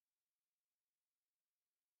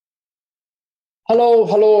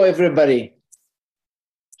Hello, everybody.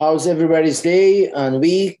 How's everybody's day and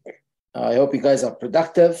week? I hope you guys are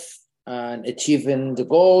productive and achieving the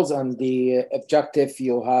goals and the objective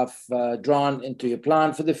you have drawn into your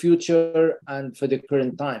plan for the future and for the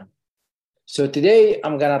current time. So today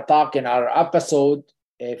I'm gonna talk in our episode.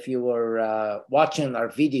 If you were watching our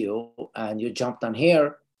video and you jumped on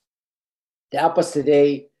here, the episode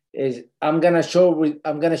today is I'm gonna share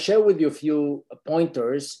with you a few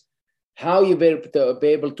pointers how you be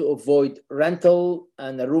able to avoid rental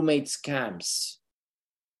and roommate scams.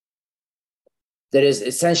 There is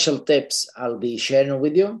essential tips I'll be sharing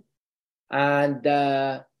with you, and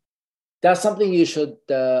that's something you should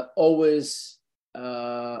always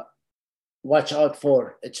watch out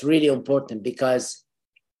for. It's really important because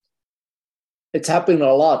it's happening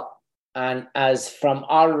a lot. And as from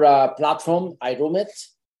our platform, iRoomit,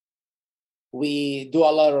 we do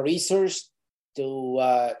a lot of research to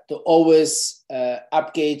always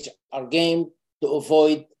upgauge our game, to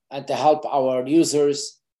avoid and to help our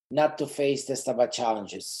users not to face this type of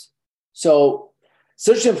challenges. So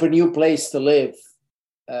searching for a new place to live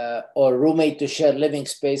or roommate to share living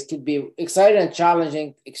space could be exciting and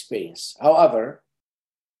challenging experience. However,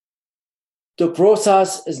 the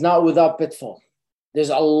process is not without pitfall. There's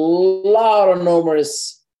a lot of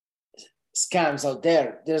numerous scams out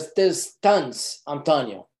there. There's tons,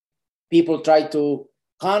 Antonio. People try to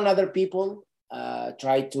con other people,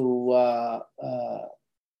 try to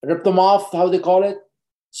rip them off, how they call it.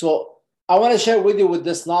 So I want to share with you with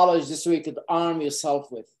this knowledge, this way you could arm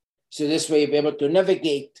yourself with. So this way you'll be able to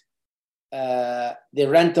navigate the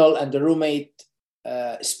rental and the roommate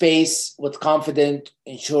space with confidence,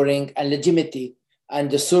 ensuring and legitimacy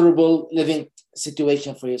and the suitable living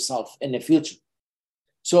situation for yourself in the future.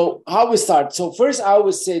 So how we start? So first I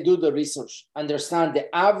would say do the research, understand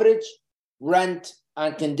the average rent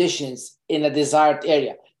and conditions in a desired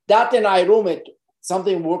area. That in iRoomit,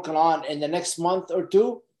 something we're working on in the next month or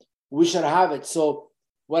two, we should have it. So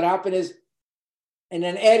what happened is in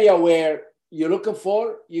an area where you're looking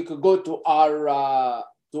for, you could go to our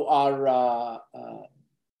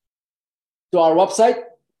website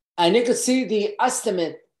and you could see the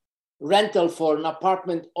estimate rental for an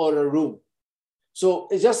apartment or a room. So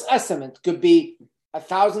it's just estimate. Could be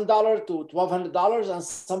 $1,000 to $1,200, and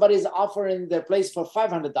somebody's offering their place for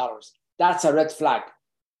 $500. That's a red flag.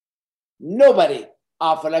 Nobody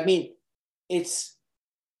offered. I mean, it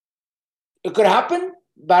could happen,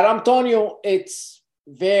 but I'm telling you, it's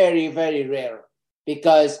very, very rare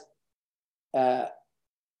because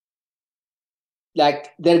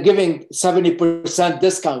like they're giving 70%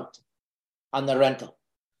 discount on the rental.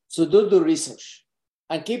 So do the research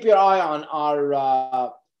and keep your eye on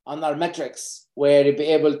our metrics, where you'll be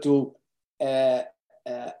able to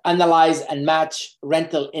analyze and match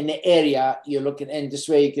rental in the area you're looking in. This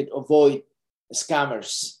way you could avoid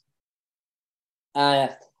scammers.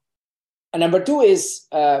 And number two is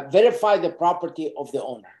verify the property of the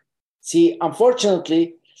owner. See,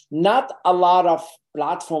 unfortunately, not a lot of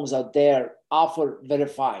platforms out there offer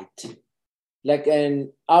verified. Like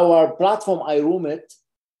in our platform, iRoomit,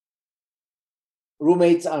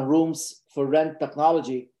 roommates and rooms for rent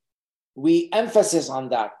technology, we emphasize on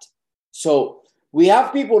that. So we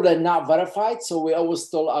have people that are not verified. So we always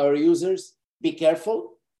tell our users, be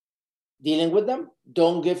careful dealing with them.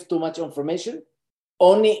 Don't give too much information.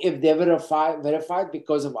 Only if they're verified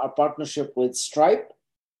because of our partnership with Stripe.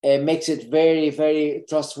 It makes it very, very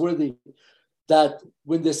trustworthy that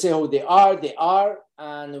when they say who they are,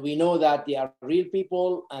 and we know that they are real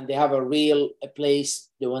people and they have a place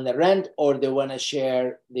they want to rent or they want to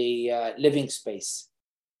share the living space.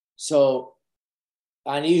 So,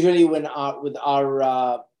 and usually with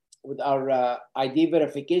our ID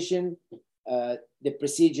verification, the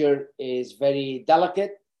procedure is very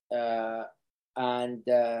delicate and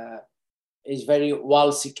is very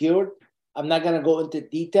well secured. I'm not going to go into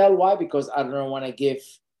detail why, because I don't want to give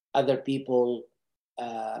other people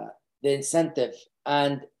the incentive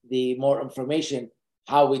and the more information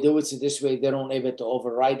how we do it. So this way they don't able to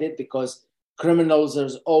override it, because criminals are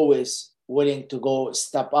always willing to go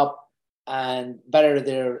step up and better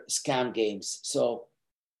their scam games. So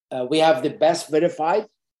we have the best verified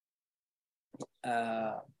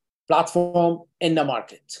platform in the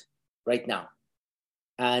market right now.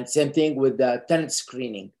 And same thing with the tenant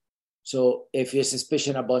screening. So if you're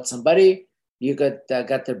suspicious about somebody, you could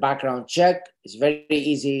get their background check. It's very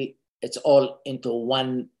easy. It's all into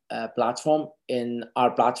one platform. In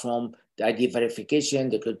our platform, the ID verification,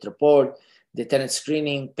 the credit report, the tenant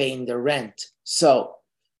screening, paying the rent. So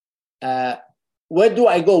where do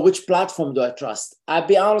I go? Which platform do I trust? I'll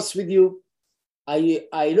be honest with you. we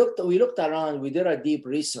looked around, we did a deep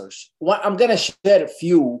research. I'm gonna share a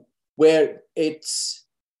few where it's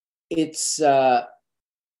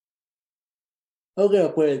how can I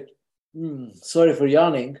put it? Sorry for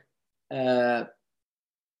yawning.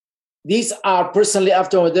 These are personally,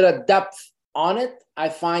 after we did a depth on it, I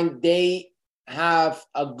find they have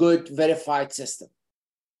a good verified system.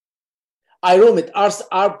 iRoomit,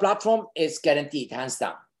 our platform is guaranteed, hands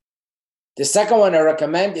down. The second one I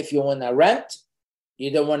recommend, if you want to rent, you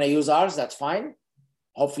don't want to use ours, that's fine.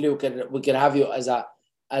 Hopefully we can have you as a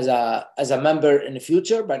member in the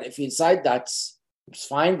future. But if you decide it's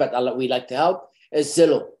fine, but we like to help. Is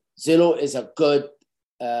Zillow. Zillow is a good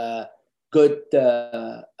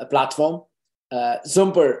platform.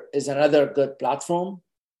 Zumper is another good platform,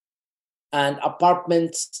 and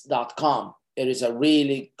Apartments.com. It is a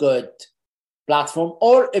really good platform.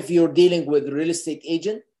 Or if you're dealing with a real estate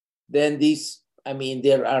agent, then they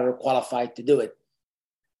are qualified to do it.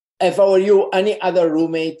 If I were you, any other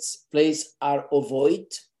roommates place are avoid,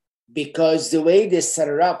 because the way they set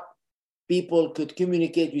it up, people could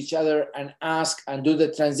communicate with each other and ask and do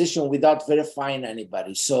the transition without verifying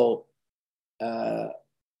anybody. So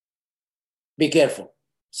be careful.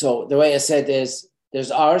 So the way I said is,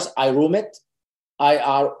 there's ours, iRoomit,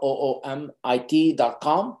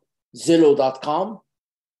 iRoomit.com, Zillow.com,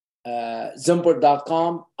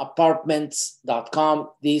 Zumper.com, Apartments.com.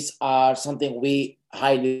 These are something we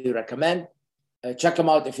highly recommend. Check them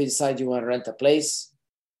out if you decide you want to rent a place.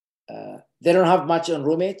 They don't have much on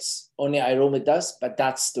roommates, only iRoomit does, but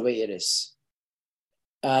that's the way it is.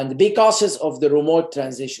 And be cautious of the remote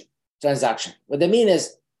transaction. What I mean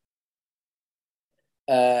is,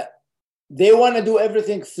 they want to do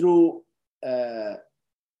everything through the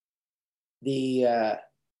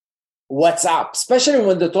WhatsApp, especially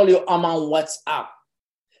when they told you I'm on WhatsApp.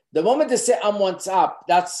 The moment they say I'm WhatsApp,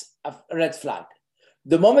 that's a red flag.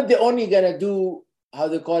 The moment they're only gonna do, how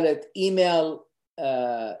they call it, email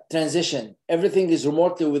transition, everything is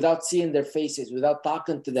remotely without seeing their faces, without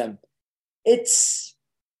talking to them. It's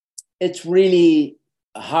really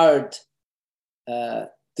hard to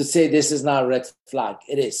say this is not a red flag.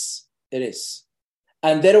 It is.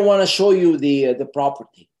 And they don't want to show you the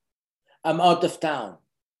property. I'm out of town.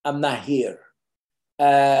 I'm not here.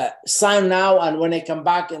 Sign now, and when I come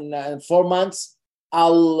back in 4 months,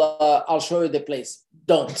 I'll show you the place.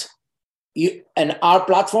 Don't. In our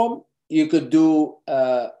platform, you could do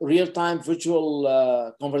real-time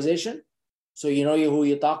virtual conversation, so you know who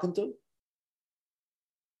you're talking to.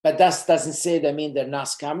 But that doesn't say that mean they're not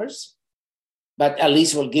scammers. But at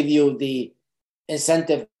least we'll give you the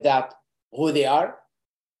incentive that who they are,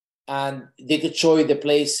 and they could show you the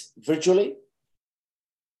place virtually,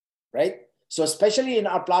 right? So especially in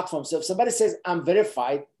our platform, so if somebody says I'm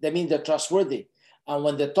verified, that means they're trustworthy. And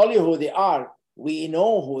when they tell you who they are, we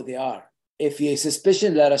know who they are. If you're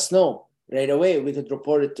suspicious, let us know right away. We could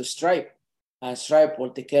report it to Stripe, and Stripe will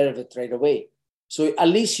take care of it right away. So at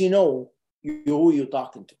least you know who you're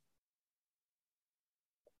talking to.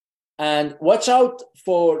 And watch out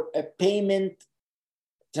for a payment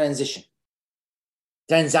transaction.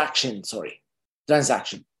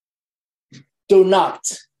 Do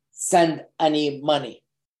not send any money.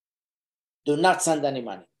 Do not send any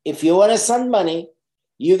money. If you want to send money,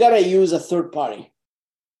 you got to use a third party.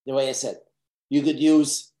 The way I said, you could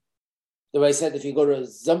use, the way I said, if you go to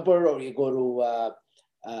Zumper or you go to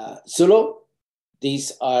Zillow,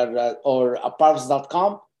 these are, or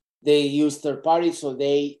Apartments.com, they use third parties, so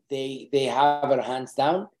they have their hands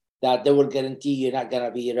down that they will guarantee you're not going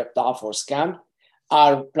to be ripped off or scammed.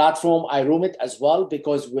 Our platform, iRoomit as well,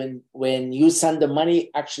 because when you send the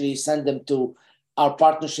money, actually send them to our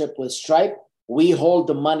partnership with Stripe, we hold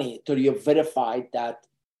the money till you've verified that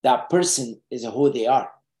that person is who they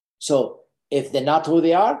are. So if they're not who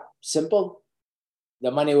they are, simple,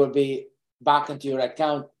 the money will be back into your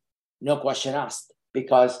account, no question asked,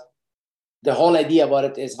 because the whole idea about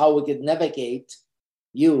it is how we could navigate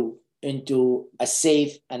you into a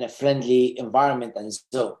safe and a friendly environment and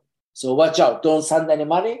zone. So watch out. Don't send any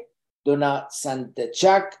money. Do not send the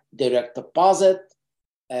check, direct deposit,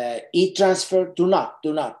 e-transfer. Do not.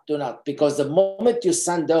 Because the moment you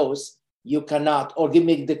send those, you cannot, or give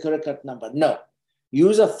me the correct number. No.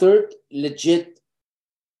 Use a legit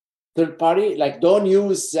third party. Like don't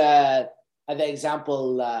use, as an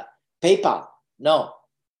example, PayPal. No.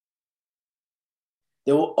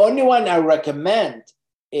 The only one I recommend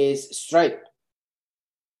is Stripe,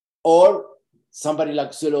 or somebody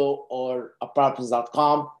like Zillow or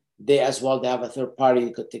Apartments.com. They as well, they have a third party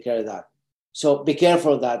who could take care of that. So be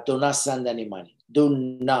careful of that. Do not send any money. Do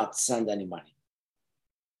not send any money.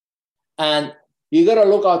 And You got to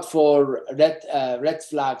look out for red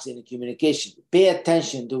flags in the communication. Pay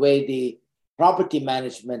attention to the way the property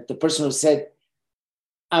management, the person who said,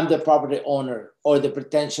 I'm the property owner, or the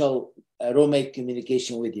potential roommate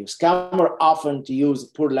communication with you. Scammers often to use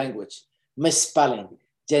poor language, misspelling,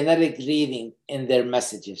 generic reading in their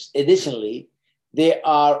messages. Additionally, they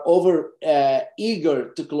are eager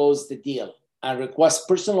to close the deal and request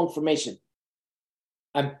personal information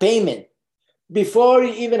and payment before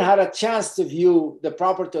you even had a chance to view the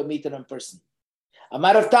property or meet it in person. I'm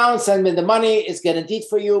out of town, send me the money, it's guaranteed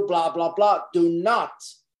for you, blah, blah, blah. Do not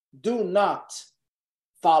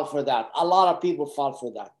fall for that. A lot of people fall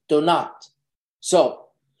for that. Do not. So,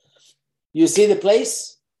 you see the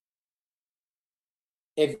place?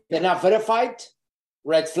 If they're not verified,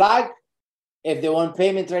 red flag. If they want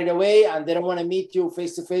payment right away and they don't want to meet you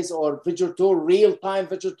face-to-face or virtual tour, real-time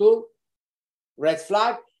virtual tour, red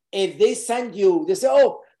flag. If they send you, they say,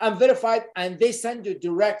 oh, I'm verified, and they send you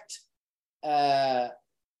direct,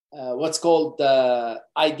 what's called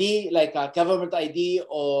ID, like a government ID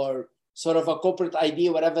or sort of a corporate ID,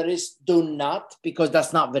 whatever it is, do not, because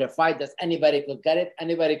that's not verified. That's anybody could get it.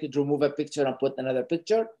 Anybody could remove a picture and put another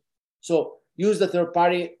picture. So use the third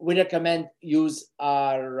party. We recommend use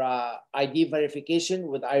our ID verification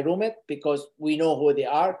with iRoomit because we know who they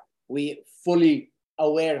are. We fully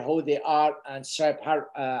aware who they are, and Stripe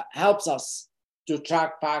helps us to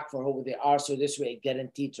track back for who they are. So this way,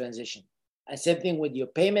 guarantee transition. And same thing with your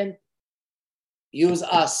payment. Use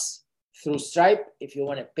us through Stripe if you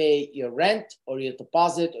want to pay your rent or your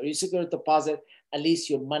deposit or your security deposit, at least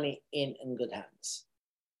your money in good hands.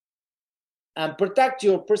 And protect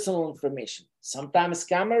your personal information. Sometimes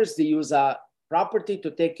scammers, they use a property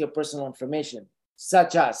to take your personal information,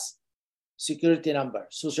 such as security number,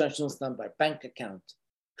 social insurance number, bank account,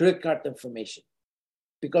 credit card information.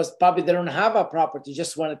 Because probably they don't have a property,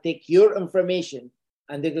 just want to take your information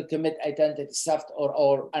and they could commit identity theft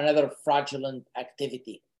or another fraudulent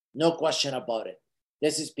activity. No question about it.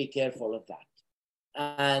 This is be careful of that.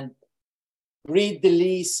 And read the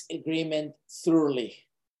lease agreement thoroughly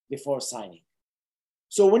before signing.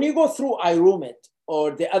 So when you go through iRoomit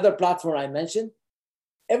or the other platform I mentioned,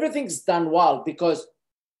 everything's done well because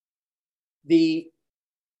the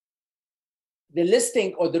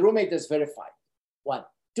listing or the roommate is verified. 1.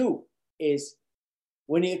 2 is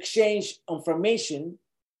when you exchange information,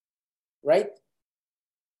 right?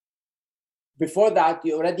 Before that,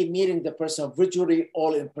 you're already meeting the person virtually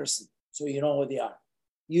or in person. So you know who they are.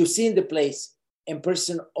 You've seen the place in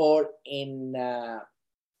person or in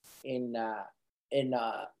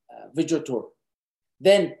virtual tour.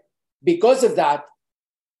 Then because of that,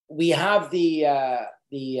 we have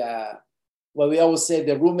what we always say,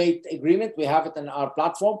 the roommate agreement. We have it in our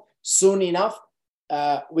platform. Soon enough,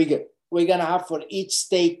 we're going to have for each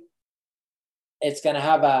state, it's going to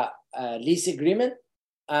have a lease agreement,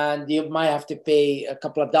 and you might have to pay a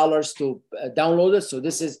couple of dollars to download it. So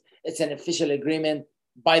it's an official agreement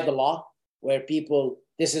by the law where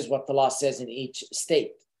this is what the law says in each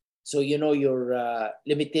state. So you know your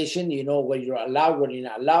limitation, you know what you're allowed, what you're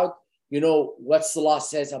not allowed, you know what's the law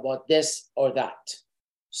says about this or that.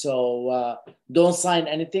 So don't sign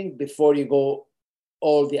anything before you go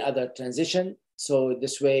all the other transition. So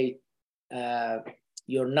this way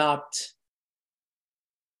you're not.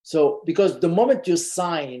 So because the moment you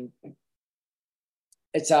sign,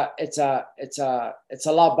 it's a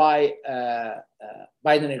law by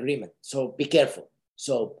an agreement. So be careful.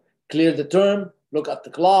 So clear the term, look at the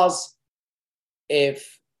clause.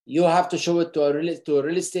 If you have to show it to a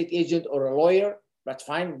real estate agent or a lawyer, that's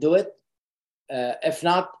fine, do it. If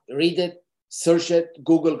not, read it, search it.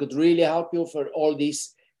 Google could really help you for all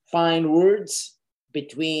these fine words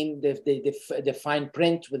between the fine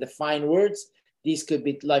print with the fine words. These could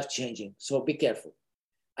be life-changing, so be careful.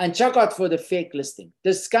 And check out for the fake listing. The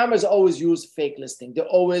scammers always use fake listing. They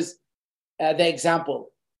always, the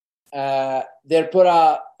example, they put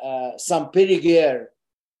some pretty girl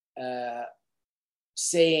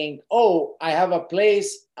saying, oh, I have a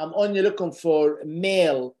place, I'm only looking for a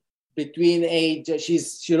male between age,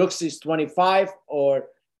 she looks she's 25 or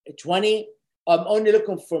 20. I'm only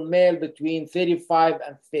looking for male between 35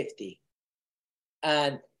 and 50.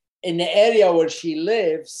 And in the area where she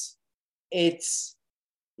lives, it's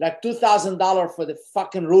like $2,000 for the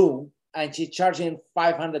fucking room, and she's charging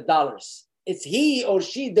 $500. It's he or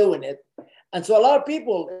she doing it. And so a lot of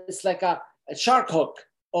people, it's like a shark hook.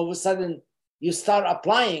 All of a sudden, you start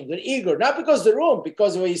applying, you're eager, not because of the room,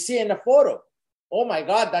 because of what you see in the photo. Oh my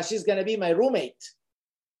God, that she's gonna be my roommate.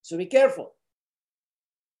 So be careful.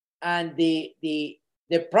 And the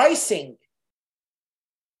pricing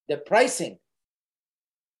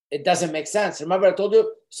it doesn't make sense. Remember I told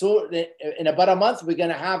you, so in about a month, we're going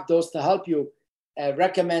to have those to help you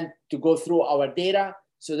recommend to go through our data.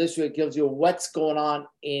 So this way it gives you what's going on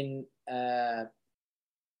in the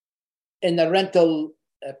rental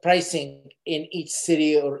pricing in each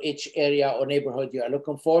city or each area or neighborhood you are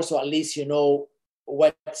looking for. So at least you know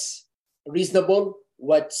what's reasonable,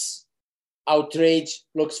 what's outrage,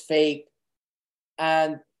 looks fake.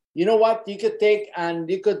 And you know what? You could take and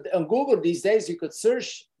you could on Google these days. You could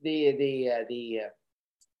search the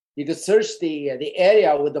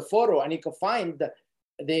area with the photo, and you can find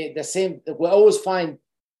the same. We always find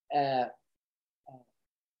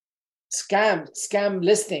scam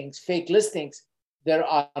listings, fake listings. They're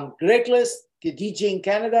on Craigslist, Kijiji in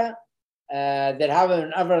Canada. They're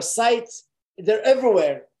having other sites. They're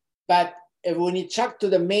everywhere. But when you check to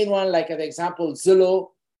the main one, like an example, Zillow,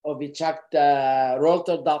 or we checked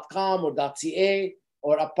Realtor.com or .ca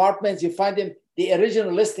or apartments, you find them, the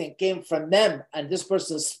original listing came from them and this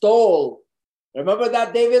person stole. Remember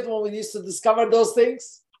that, David, when we used to discover those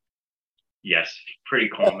things? Yes, pretty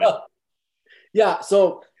common. Yeah,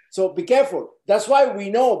 so be careful. That's why we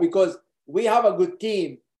know, because we have a good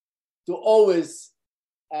team to always,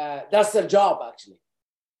 that's their job actually.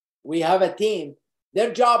 We have a team.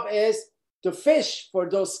 Their job is to fish for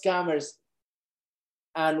those scammers,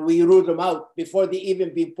 and we root them out before they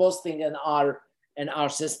even be posting in our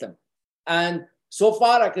system. And so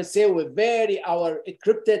far, I can say with our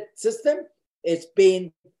encrypted system, it's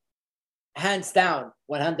been hands down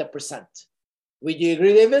 100%. Would you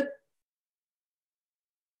agree, David?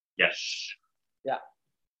 Yes. Yeah.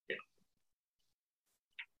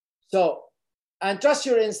 So, and trust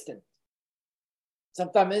your instinct.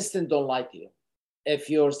 Sometimes instinct don't lie to you. If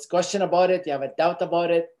you're question about it, you have a doubt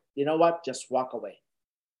about it, you know what? Just walk away.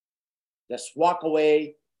 Just walk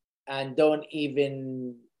away and don't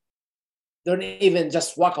even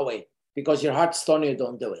just walk away because your heart's telling you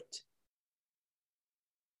don't do it.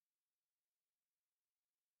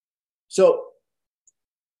 So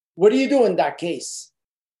what do you do in that case?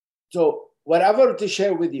 So whatever to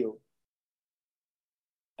share with you,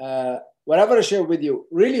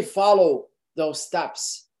 really follow those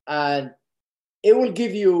steps and it will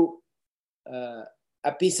give you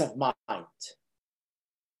a peace of mind.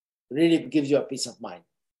 Really gives you a peace of mind.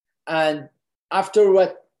 And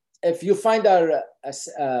after if you find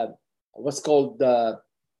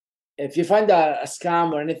if you find a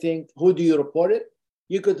scam or anything, who do you report it?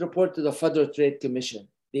 You could report to the Federal Trade Commission,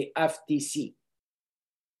 the FTC.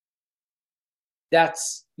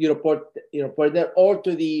 That's you report there, or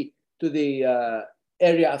to the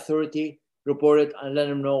area authority, report it and let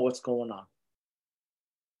them know what's going on.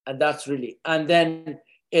 And that's really, and then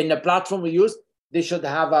in the platform we use, they should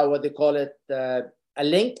have what they call it, a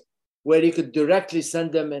link where you could directly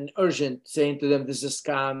send them an urgent saying to them, this is a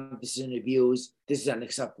scam, this is an abuse, this is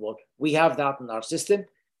unacceptable. We have that in our system.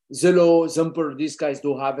 Zillow, Zumper, these guys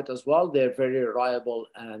do have it as well. They're very reliable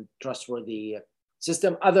and trustworthy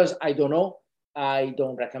system. Others, I don't know. I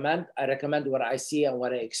don't recommend. I recommend what I see and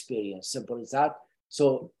what I experience. Simple as that.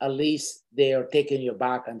 So at least they are taking you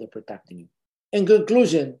back and they're protecting you. In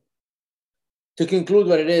conclusion, to conclude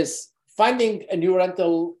what it is, finding a new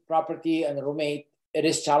rental property and a roommate, it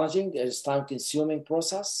is challenging. It is a time-consuming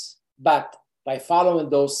process. But by following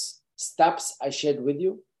those steps I shared with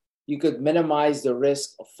you, you could minimize the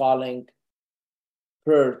risk of falling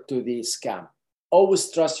prey to the scam. Always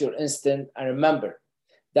trust your instinct and remember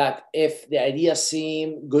that if the idea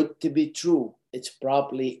seems good to be true, it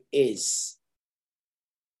probably is.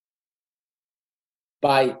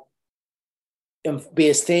 By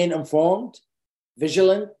staying informed,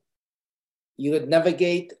 vigilant, you could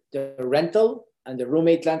navigate the rental and the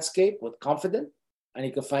roommate landscape with confidence, and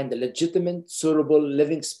you can find a legitimate, suitable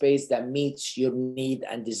living space that meets your need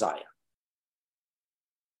and desire.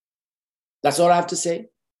 That's all I have to say.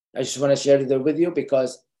 I just want to share it with you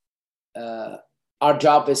because our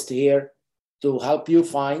job is to help you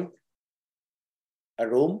find a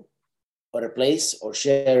room or a place or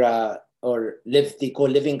share or live the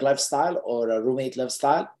co-living lifestyle or a roommate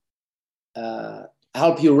lifestyle.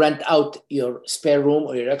 Help you rent out your spare room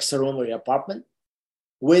or your extra room or your apartment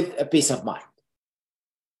with a peace of mind.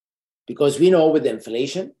 Because we know with the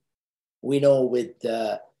inflation, we know with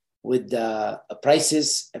the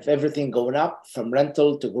prices of everything going up from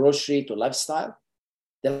rental to grocery to lifestyle,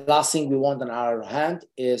 the last thing we want on our hand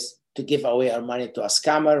is to give away our money to a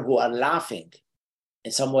scammer who are laughing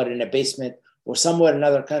in somewhere in a basement or somewhere in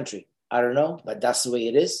another country. I don't know, but that's the way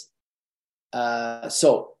it is.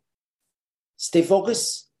 So stay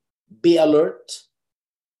focused, be alert,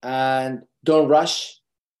 and don't rush.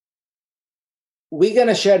 We're going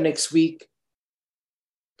to share next week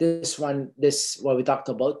this what we talked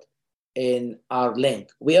about in our link.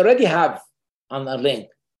 We already have on our link.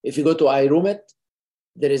 If you go to iRoomit,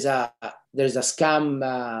 there is a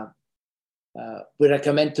scam. We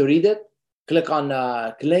recommend to read it. Click on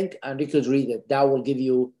the link and you could read it. That will give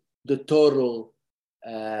you the total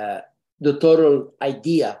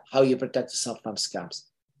idea how you protect yourself from scams.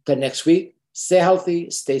 Till next week, stay healthy,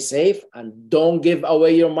 stay safe, and don't give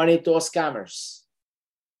away your money to scammers.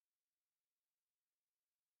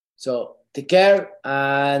 So take care,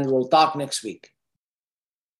 and we'll talk next week.